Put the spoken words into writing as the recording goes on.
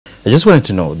I just wanted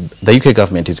to know, the UK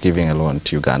government is giving a loan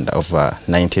to Uganda of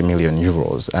 90 million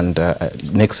euros, and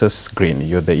Nexus Green,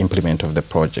 you're the implementer of the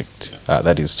project,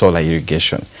 that is solar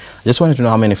irrigation. I just wanted to know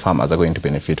how many farmers are going to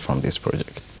benefit from this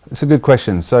project. It's a good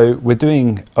question. So we're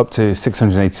doing up to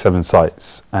 687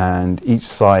 sites, and each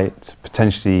site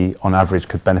potentially on average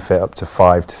could benefit up to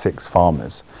 5 to 6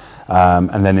 farmers.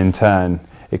 And then in turn,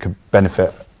 it could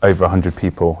benefit over 100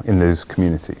 people in those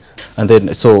communities. And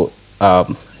then, so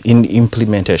in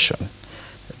implementation,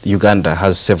 Uganda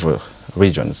has several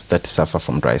regions that suffer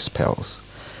from dry spells.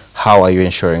 How are you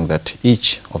ensuring that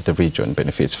each of the region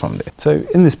benefits from it? So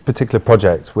in this particular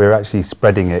project, we're actually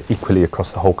spreading it equally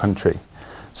across the whole country.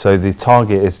 So the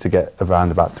target is to get around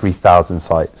about 3,000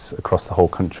 sites across the whole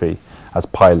country as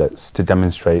pilots to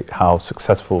demonstrate how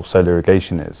successful solar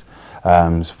irrigation is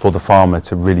for the farmer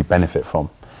to really benefit from.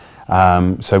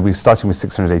 So we're starting with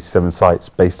 687 sites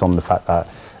based on the fact that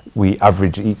we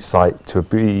average each site to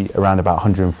be around about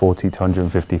 140 to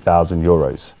 150,000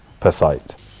 euros per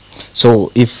site. So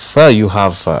if you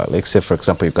have, like say for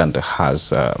example, Uganda has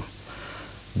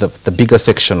the bigger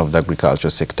section of the agriculture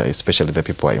sector, especially the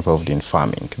people who are involved in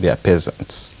farming, they are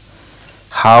peasants.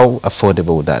 How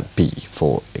affordable would that be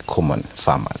for a common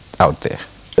farmer out there?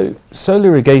 So solar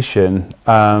irrigation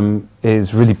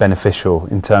is really beneficial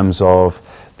in terms of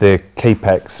the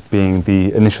capex being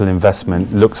the initial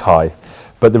investment looks high,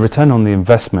 but the return on the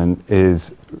investment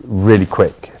is really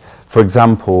quick. For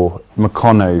example,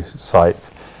 Makono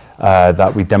site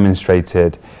that we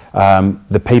demonstrated,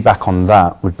 the payback on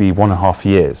that would be 1.5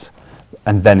 years,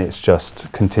 and then it's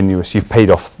just continuous. You've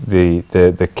paid off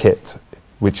the kit,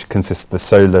 which consists of the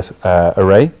solar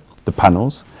array, the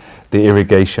panels, the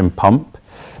irrigation pump,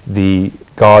 the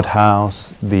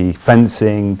guardhouse, the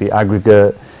fencing, the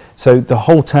aggregate. So the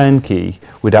whole turnkey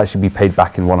would actually be paid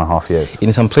back in 1.5 years.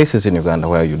 In some places in Uganda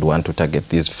where you'd want to target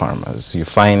these farmers, you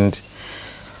find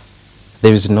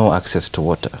there is no access to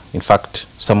water. In fact,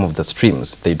 some of the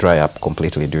streams, they dry up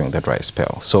completely during the dry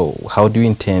spell. So how do you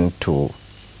intend to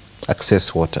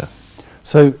access water?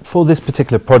 So for this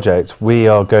particular project, we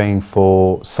are going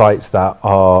for sites that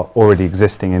are already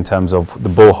existing in terms of the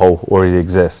borehole already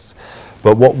exists.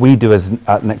 But what we do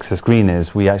at Nexus Green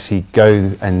is we actually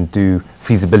go and do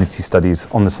feasibility studies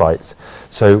on the sites.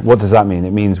 So what does that mean?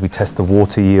 It means we test the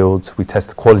water yields, we test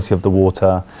the quality of the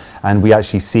water, and we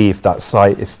actually see if that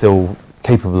site is still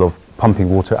capable of pumping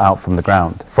water out from the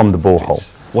ground, from the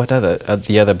borehole. What are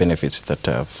the other benefits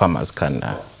that farmers can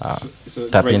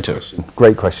tap into?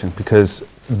 Great question, because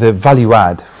the value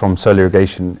add from solar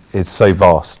irrigation is so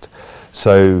vast.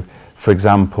 So, for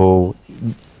example,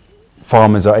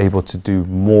 farmers are able to do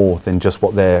more than just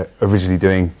what they're originally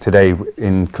doing today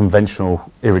in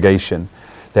conventional irrigation.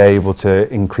 They're able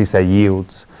to increase their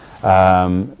yields,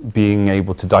 being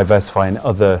able to diversify in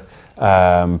other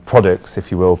products,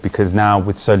 if you will, because now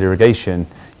with solar irrigation,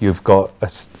 you've got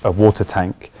a water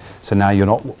tank. So now you're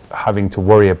not having to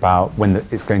worry about when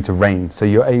it's going to rain. So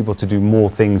you're able to do more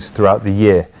things throughout the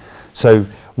year. So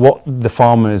what the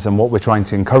farmers and what we're trying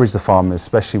to encourage the farmers,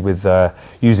 especially with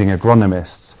using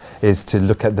agronomists, is to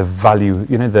look at the value,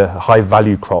 you know, the high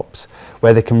value crops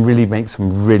where they can really make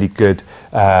some really good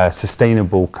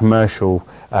sustainable commercial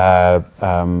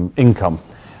income.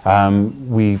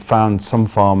 We found some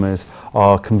farmers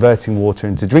are converting water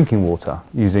into drinking water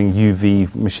using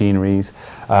UV machineries.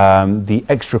 The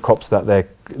extra crops that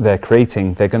they're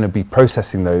creating, they're going to be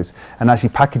processing those and actually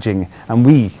packaging. And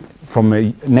we, from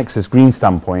a Nexus Green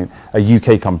standpoint, a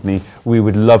UK company, we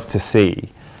would love to see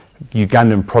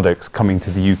Ugandan products coming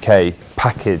to the UK,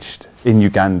 packaged in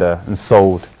Uganda and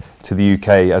sold to the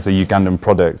UK as a Ugandan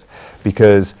product,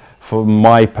 because for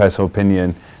my personal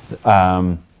opinion,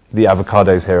 the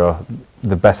avocados here are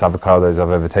the best avocados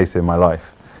I've ever tasted in my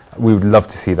life. We would love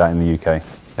to see that in the UK.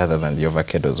 Other than the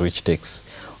avocados, which takes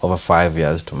over 5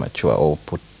 years to mature or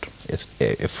put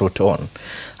a fruit on,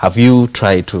 have you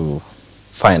tried to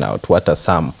find out what are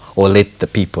some, or let the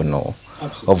people know,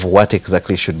 absolutely, of what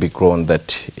exactly should be grown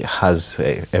that has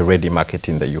a ready market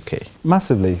in the UK?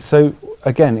 Massively. So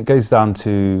again, it goes down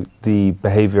to the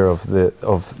behaviour of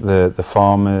the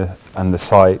farmer and the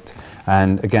site.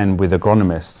 And again, with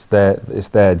agronomists, it's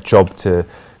their job to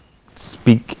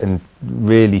speak and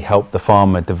really help the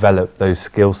farmer develop those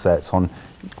skill sets on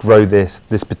grow this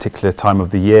particular time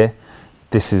of the year.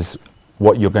 This is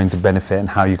what you're going to benefit and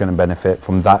how you're going to benefit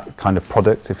from that kind of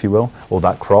product, if you will, or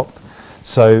that crop.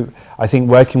 So I think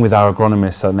working with our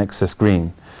agronomists at Nexus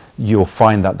Green, you'll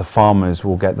find that the farmers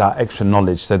will get that extra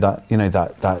knowledge, so that, you know,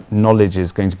 that knowledge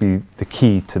is going to be the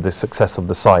key to the success of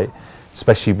the site,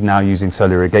 especially now using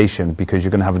solar irrigation, because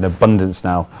you're going to have an abundance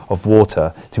now of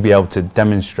water to be able to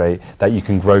demonstrate that you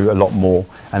can grow a lot more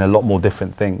and a lot more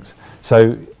different things.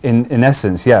 So in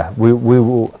essence, yeah, we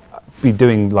will be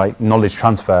doing like knowledge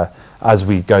transfer as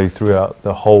we go throughout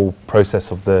the whole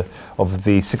process of the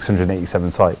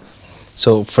 687 sites.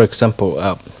 So, for example,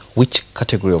 which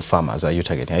category of farmers are you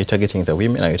targeting? Are you targeting the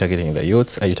women? Are you targeting the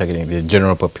youths? Are you targeting the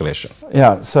general population?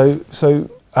 Yeah, so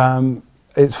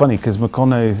it's funny because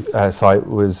Mukono site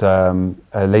was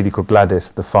a lady called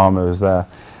Gladys, the farmer was there,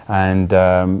 and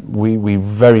we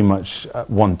very much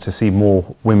want to see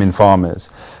more women farmers.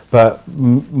 But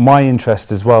my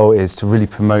interest as well is to really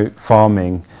promote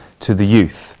farming to the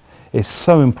youth. It's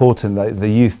so important that the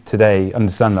youth today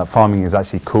understand that farming is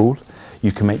actually cool.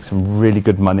 You can make some really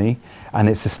good money and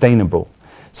it's sustainable.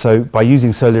 So by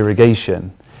using solar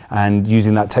irrigation and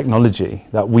using that technology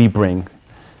that we bring,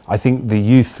 I think the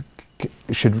youth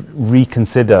should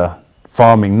reconsider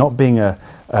farming not being a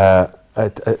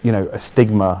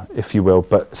stigma, if you will,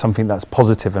 but something that's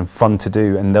positive and fun to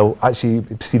do, and they'll actually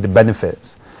see the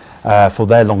benefits for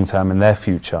their long term and their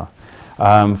future.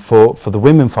 For the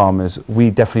women farmers, we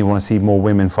definitely want to see more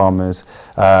women farmers,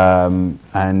 and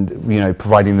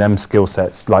providing them skill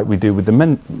sets like we do with the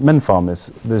men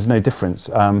farmers. There's no difference,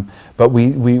 but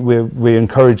we're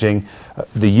encouraging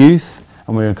the youth,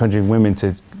 and we're encouraging women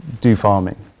to do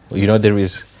farming. You know, there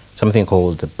is something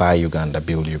called the Buy Uganda,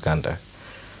 Build Uganda.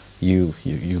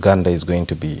 Uganda is going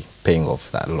to be paying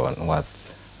off that loan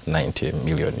worth 90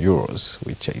 million euros,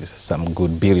 which is some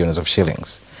good billions of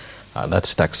shillings.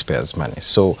 That's taxpayers' money.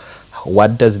 So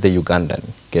what does the Ugandan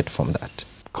get from that?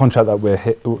 Contract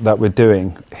that we're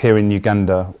doing here in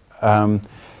Uganda,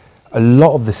 a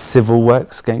lot of the civil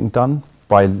work's getting done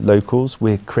by locals.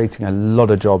 We're creating a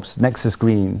lot of jobs. Nexus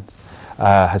Green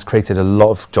has created a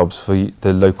lot of jobs for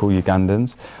the local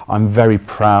Ugandans. I'm very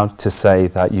proud to say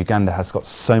that Uganda has got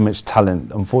so much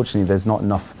talent. Unfortunately, there's not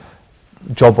enough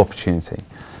job opportunity.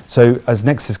 So as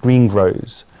Nexus Green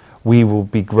grows, we will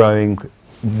be growing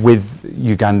with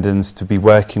Ugandans to be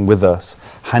working with us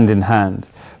hand in hand,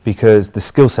 because the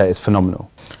skill set is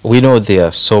phenomenal. We know there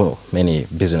are so many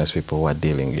business people who are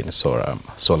dealing in solar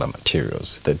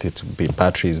materials, that it will be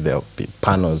batteries, there will be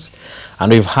panels,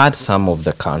 and we've had some of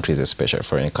the countries, especially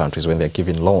foreign countries, when they're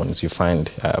giving loans, you find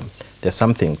there's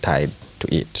something tied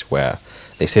to it where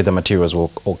they say the materials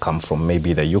will all come from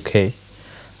maybe the UK,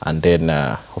 and then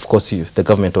of course the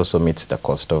government also meets the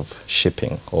cost of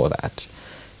shipping all that.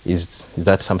 Is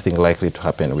that something likely to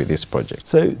happen with this project?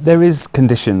 So there is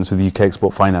conditions with UK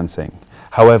export financing.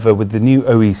 However, with the new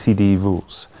OECD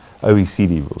rules,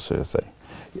 should I say,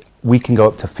 we can go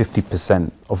up to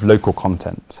 50% of local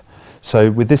content. So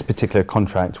with this particular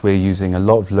contract, we're using a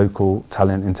lot of local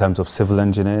talent in terms of civil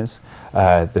engineers,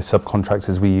 the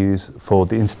subcontractors we use for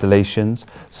the installations,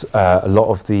 a lot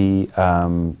of the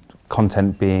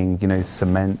content being,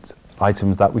 cement,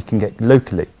 items that we can get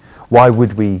locally. Why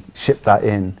would we ship that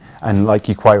in and, like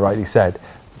you quite rightly said,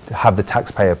 have the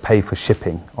taxpayer pay for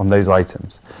shipping on those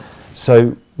items?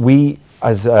 So we,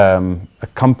 as a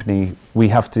company, we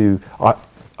have to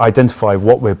identify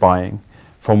what we're buying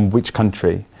from which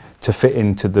country to fit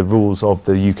into the rules of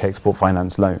the UK Export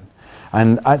Finance loan.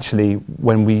 And actually,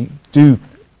 when we do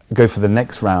go for the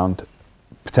next round,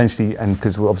 potentially, and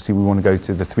because obviously we want to go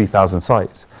to the 3,000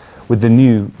 sites, with the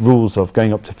new rules of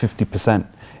going up to 50%,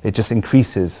 it just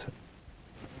increases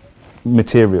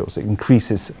materials, it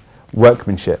increases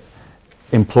workmanship,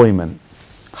 employment.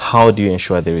 How do you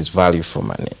ensure there is value for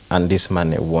money and this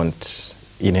money won't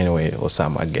in any way or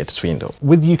somehow get swindled?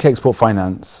 With UK Export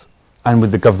Finance and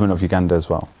with the government of Uganda as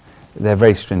well, they're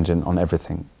very stringent on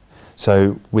everything.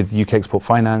 So with UK Export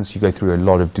Finance, you go through a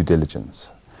lot of due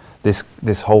diligence.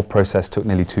 This whole process took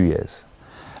nearly 2 years.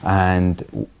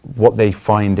 And what they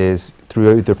find is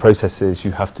through the processes,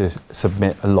 you have to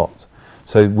submit a lot.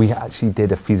 So we actually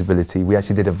did a feasibility, we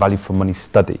actually did a value for money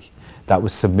study that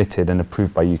was submitted and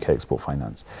approved by UK Export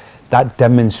Finance. That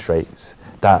demonstrates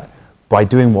that by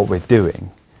doing what we're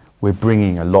doing, we're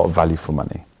bringing a lot of value for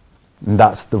money. And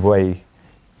that's the way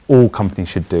all companies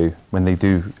should do when they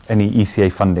do any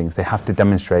ECA fundings. They have to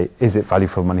demonstrate, is it value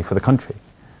for money for the country?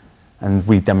 And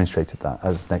we demonstrated that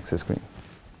as Nexus Green.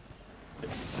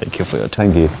 Thank you for your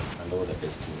time. Thank you. And all the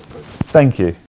best to your project. Thank you.